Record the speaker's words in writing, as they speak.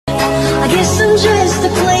I guess I'm just a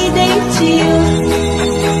play date to you.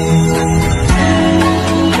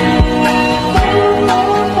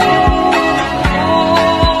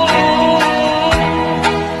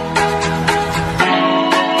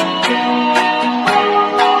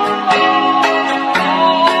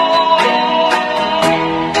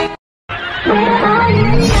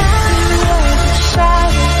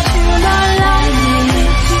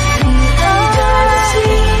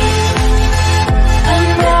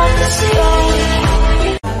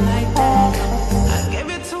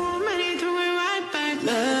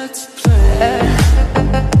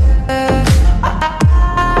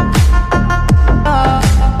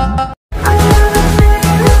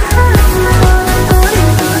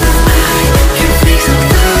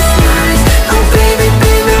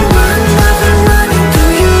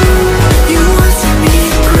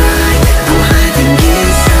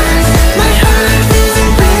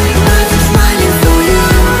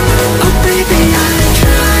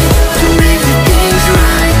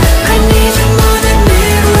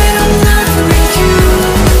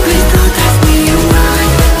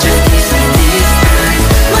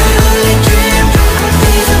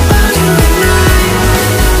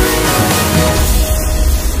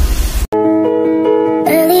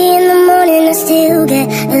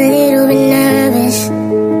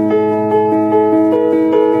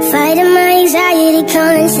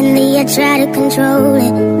 Constantly I try to control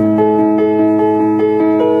it.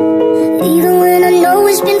 Even when I know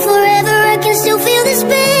it's been forever, I can still feel the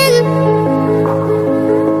spin.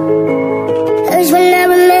 Hurts when I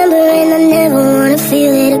remember and I never wanna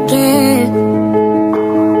feel it again.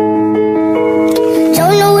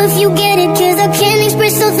 Don't know if you get it, cause I can't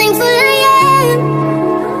express how thankful I am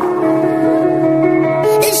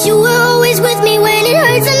that you were always with me when it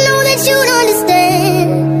hurts. I know that you'd understand.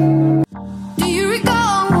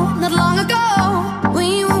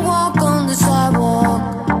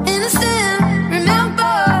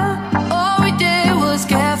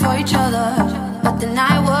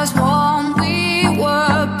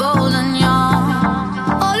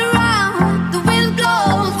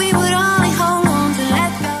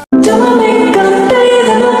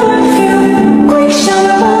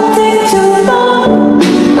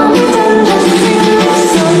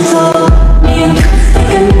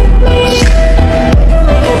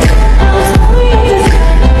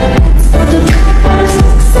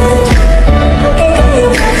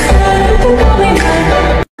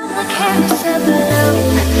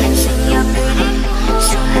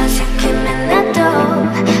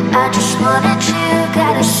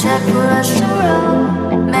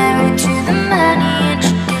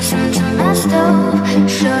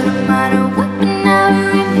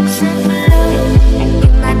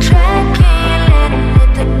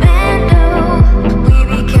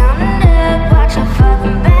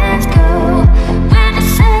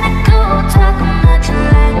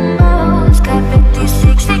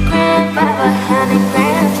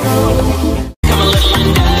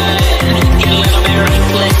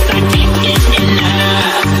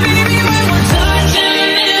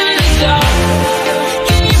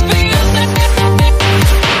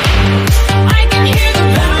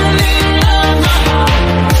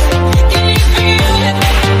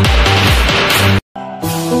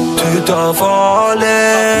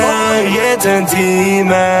 Farlig en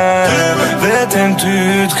time, vet en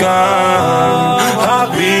tutgang,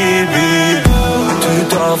 habibi. Du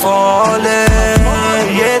tar farlig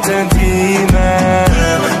en time,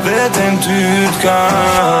 vet en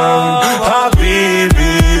tutgang,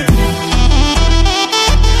 habibi.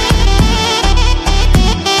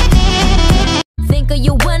 Think of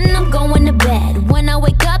you when I'm going to bed. When I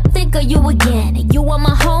wake up, think of you again. You are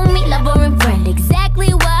my homie, lover and friend.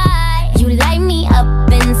 Exactly why you light me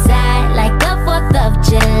up inside like the 4th of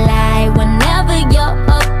July. Whenever you're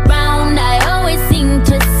around, I always seem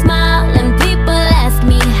to smile. And people ask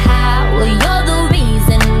me how. Well, you're the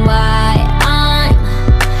reason why I'm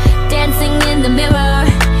dancing in the mirror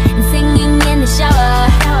and singing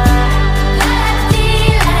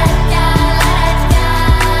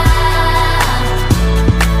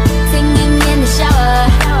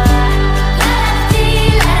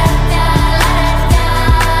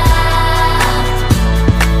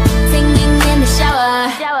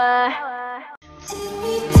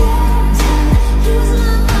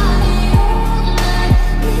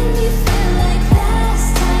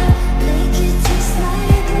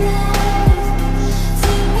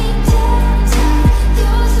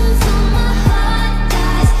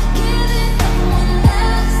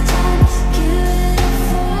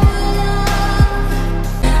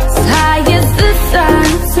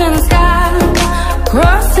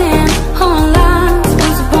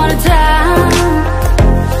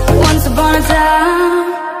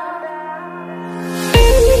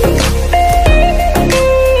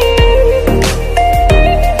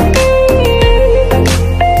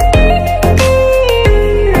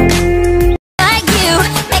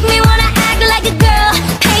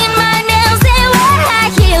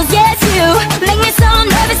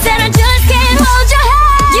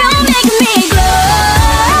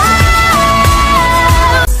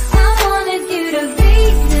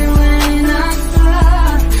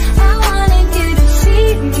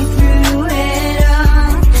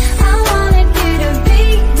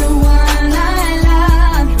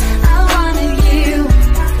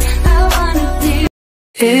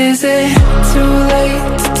Is it too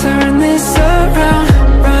late to turn this around?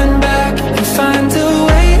 Run back and find a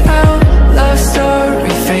way out. Love story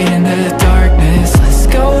fade into darkness. Let's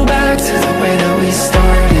go back to the way that we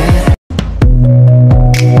started.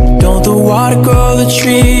 Don't the water grow the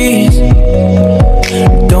trees?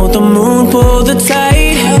 Don't the moon pull the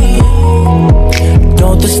tide?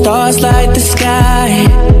 Don't the stars light the sky?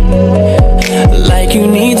 Like you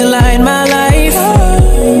need to light my life.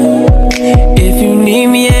 If you need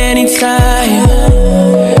me anytime,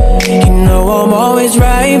 you know I'm always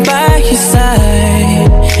right by your side.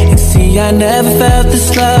 And see, I never felt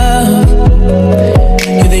this love